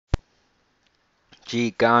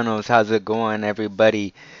Chicanos, how's it going,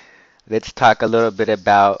 everybody? Let's talk a little bit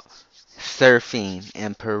about surfing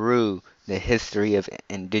in Peru, the history of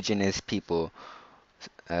indigenous people,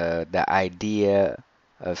 the idea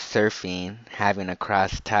of surfing having to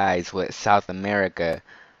cross ties with South America,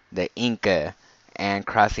 the Inca, and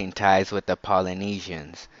crossing ties with the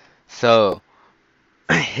Polynesians. So,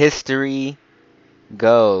 history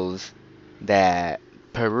goes that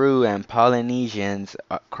Peru and Polynesians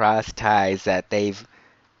cross ties that they've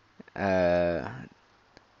uh,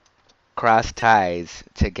 cross ties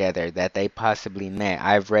together that they possibly met.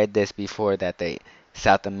 I've read this before that the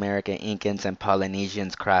South American Incans and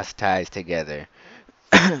Polynesians cross ties together.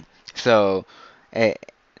 So, eh,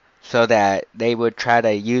 so that they would try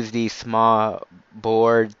to use these small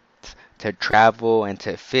boards to travel and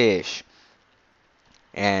to fish.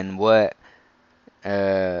 And what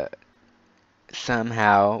uh,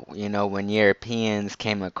 somehow, when Europeans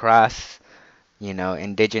came across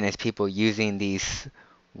indigenous people using these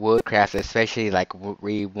woodcrafts, especially like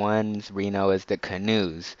we know as the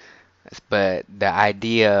canoes. But the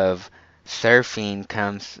idea of surfing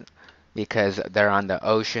comes because they're on the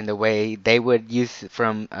ocean. The way they would use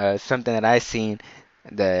from something that I seen,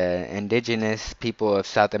 the indigenous people of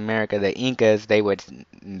South America, the Incas, they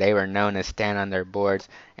were known to stand on their boards,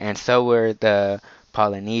 and so were the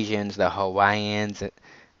Polynesians, the Hawaiians.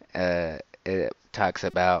 It talks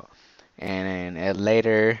about, and then it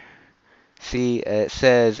later see it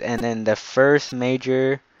says, and then the first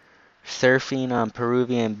major surfing on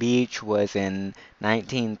Peruvian beach was in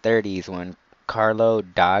 1930s when Carlo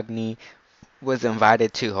Dagny was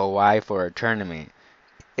invited to Hawaii for a tournament.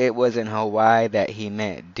 It was in Hawaii that he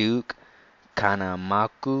met Duke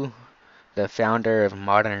Kanamaku, the founder of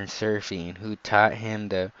modern surfing, who taught him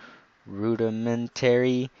the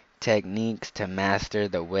rudimentary techniques to master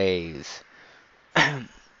the waves.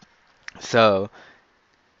 So,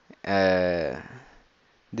 uh,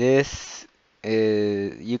 this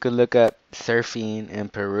is, you could look up surfing in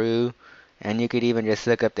Peru, and you could even just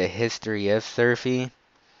look up the history of surfing,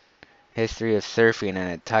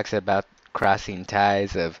 and it talks about crossing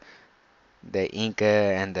ties of the Inca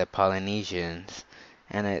and the Polynesians.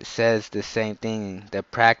 And it says the same thing. The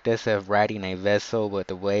practice of riding a vessel with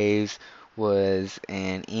the waves was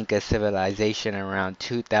in Inca civilization around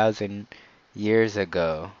 2,000 years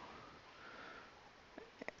ago.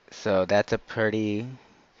 So that's a pretty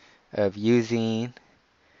of using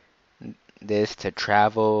this to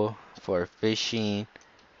travel for fishing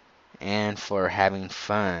and for having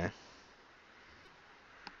fun.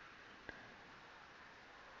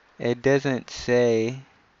 It doesn't say,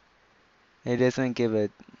 it doesn't give a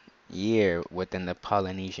year within the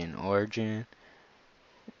Polynesian origin.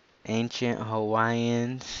 Ancient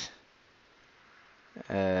Hawaiians,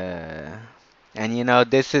 uh,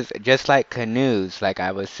 and this is just like canoes, like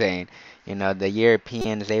I was saying. The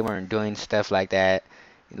Europeans, they weren't doing stuff like that.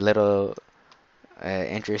 Little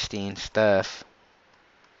interesting stuff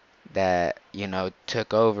that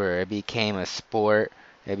took over. It became a sport.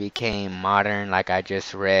 It became modern, like I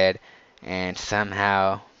just read, and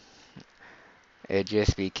somehow it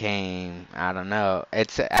just became, I don't know.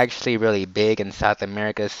 It's actually really big in South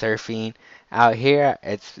America, surfing. Out here,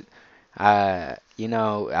 it's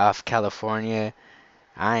off California.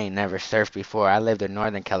 I ain't never surfed before. I lived in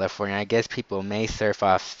Northern California. I guess people may surf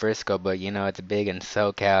off Frisco, but it's big in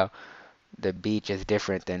SoCal. The beach is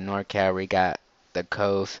different than NorCal. We got the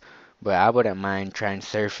coast, but I wouldn't mind trying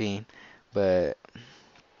surfing. But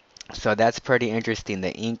so that's pretty interesting.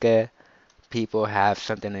 The Inca people have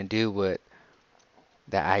something to do with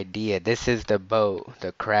the idea. This is the boat,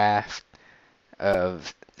 the craft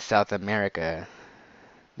of South America.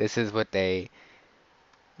 This is what they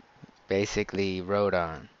basically rode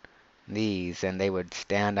on. These, and they would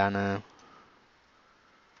stand on them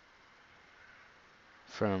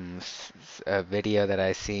from a video that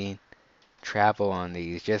I seen. Travel on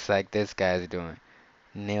these, just like this guy's doing.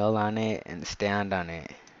 Kneel on it and stand on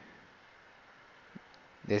it.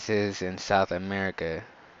 This is in South America.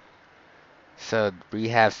 So we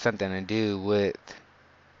have something to do with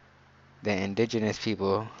the indigenous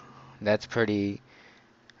people. That's pretty,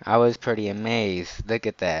 I was pretty amazed. Look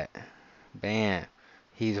at that. Bam.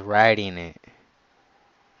 He's riding it.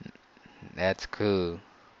 That's cool.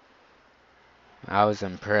 I was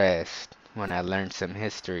impressed when I learned some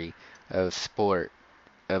history of sport,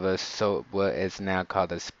 of what is now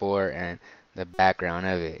called a sport and the background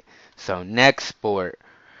of it. So next sport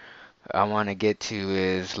I want to get to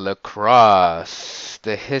is lacrosse.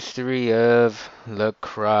 The history of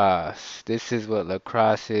lacrosse. This is what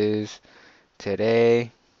lacrosse is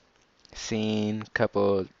today. Seen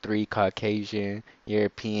couple, three Caucasian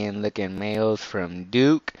European looking males from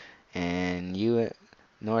Duke and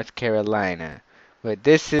North Carolina. But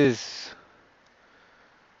this is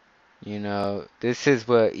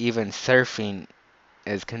what even surfing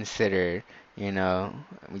is considered, you know,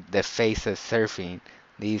 the face of surfing,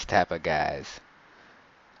 these type of guys.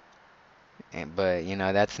 But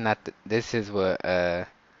that's not this is what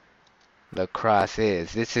lacrosse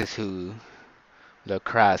is. This is who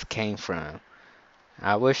lacrosse came from.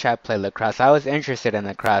 I wish I played lacrosse. I was interested in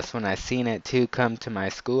lacrosse when I seen it too come to my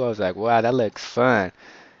school. I was like, wow, that looks fun.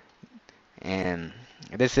 And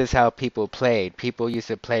this is how people played. People used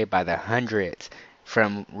to play by the hundreds.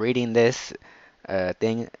 From reading this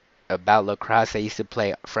thing about lacrosse, they used to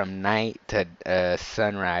play from night to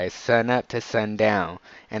sunrise, sun up to sundown,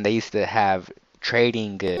 and they used to have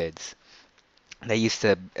trading goods. They used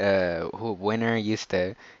to, who winner used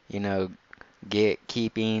to, you know, get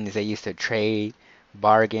keepings. They used to trade,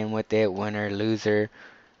 bargain with it, winner, loser.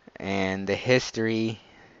 And the history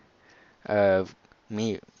of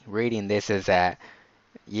me reading this is that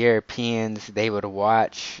Europeans, they would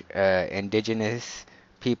watch indigenous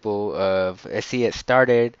people of, see, it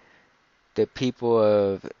started the people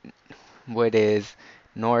of what is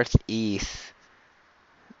Northeast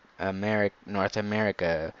North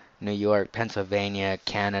America, New York, Pennsylvania,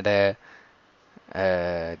 Canada,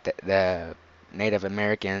 the Native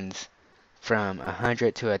Americans from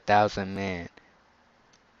 100 to 1,000 men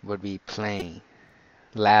would be playing,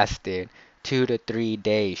 lasted 2 to 3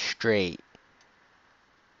 days straight,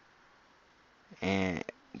 and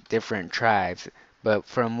different tribes. But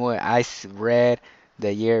from what I read,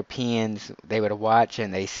 the Europeans, they would watch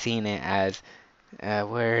and they seen it as,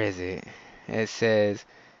 where is it? It says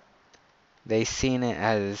they seen it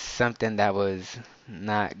as something that was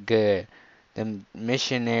not good. The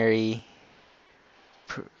missionary,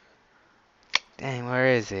 dang, where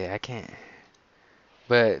is it? I can't.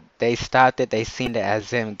 But they stopped it. They seen it as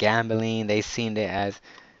them gambling. They seen it as,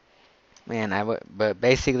 man, but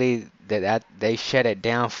basically that they shut it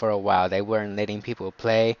down for a while. They weren't letting people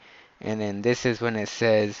play. And then this is when it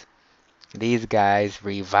says these guys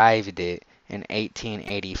revived it in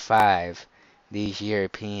 1885. These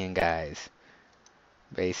European guys,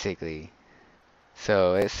 basically.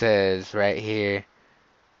 So it says right here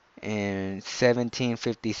in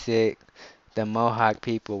 1756, the Mohawk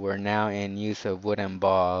people were now in use of wooden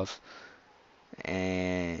balls.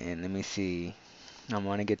 And let me see. I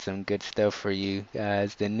want to get some good stuff for you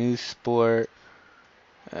guys. The new sport,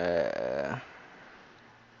 uh,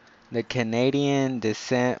 the Canadian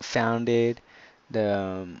descent founded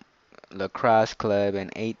the lacrosse club in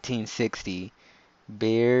 1860.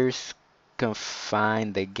 Bears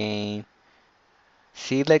confined the game.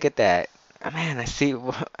 See, look at that. Man, I see.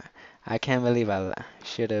 I can't believe I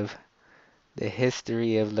should have. The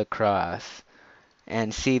history of lacrosse.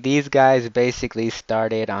 And see, these guys basically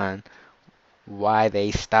started on why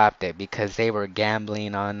they stopped it because they were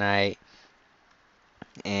gambling all night,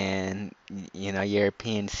 and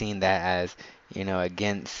Europeans seen that as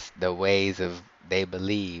against the ways of they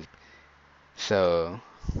believed. So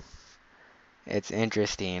it's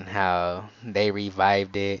interesting how they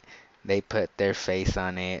revived it. They put their face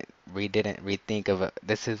on it. We didn't rethink of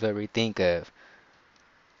this is what we think of,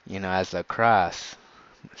 as lacrosse.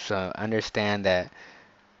 So understand that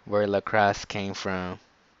where lacrosse came from,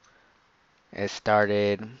 it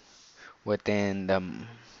started within the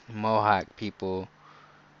Mohawk people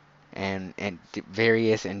and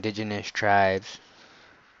various indigenous tribes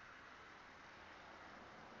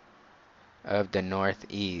of the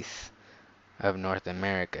northeast of North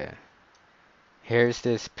America. Here's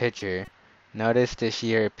this picture. Notice this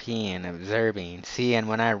European observing. See, and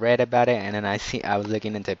when I read about it and then I was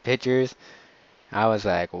looking into pictures, I was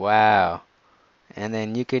like, wow. And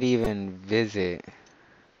then you could even visit.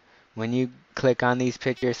 When you click on these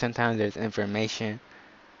pictures, sometimes there's information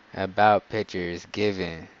about pictures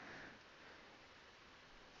given.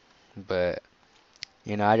 But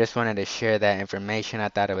I just wanted to share that information. I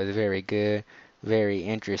thought it was very good, very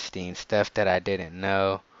interesting stuff that I didn't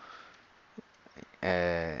know,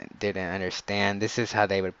 didn't understand. This is how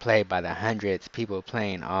they would play by the hundreds, people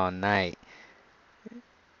playing all night.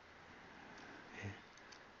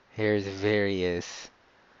 Here's various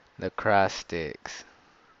lacrosse sticks.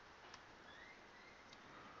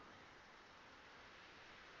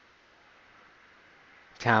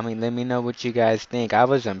 Let me know what you guys think. I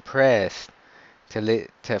was impressed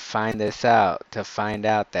to find this out, to find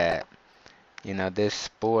out that this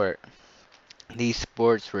sport. These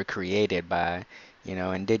sports were created by,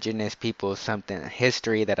 indigenous people, something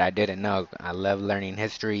history that I didn't know. I love learning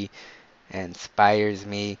history. It inspires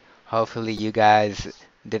me. Hopefully you guys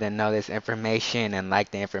didn't know this information and like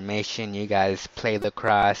the information. You guys play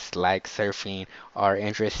lacrosse, like surfing, are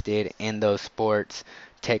interested in those sports.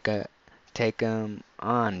 Take a take them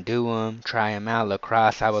on, do them, try them out.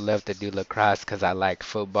 Lacrosse, I would love to do lacrosse because I like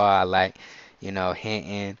football. I like,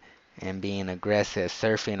 hitting and being aggressive.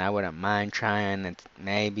 Surfing, I wouldn't mind trying. And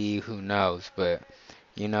maybe, who knows? But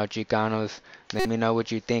Chicanos, let me know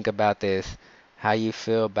what you think about this. How you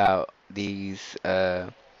feel about these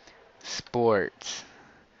sports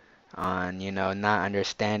on, not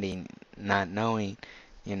understanding, not knowing,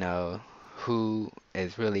 you know, who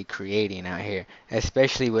is really creating out here.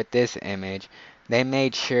 Especially with this image. They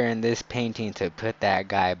made sure in this painting to put that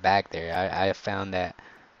guy back there. I found that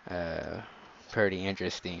uh, pretty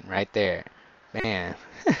interesting right there. Man.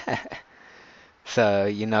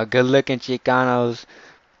 So, good looking Chicanos.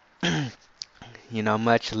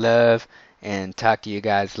 Much love and talk to you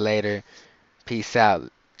guys later. Peace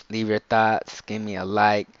out. Leave your thoughts. Give me a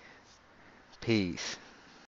like. Peace.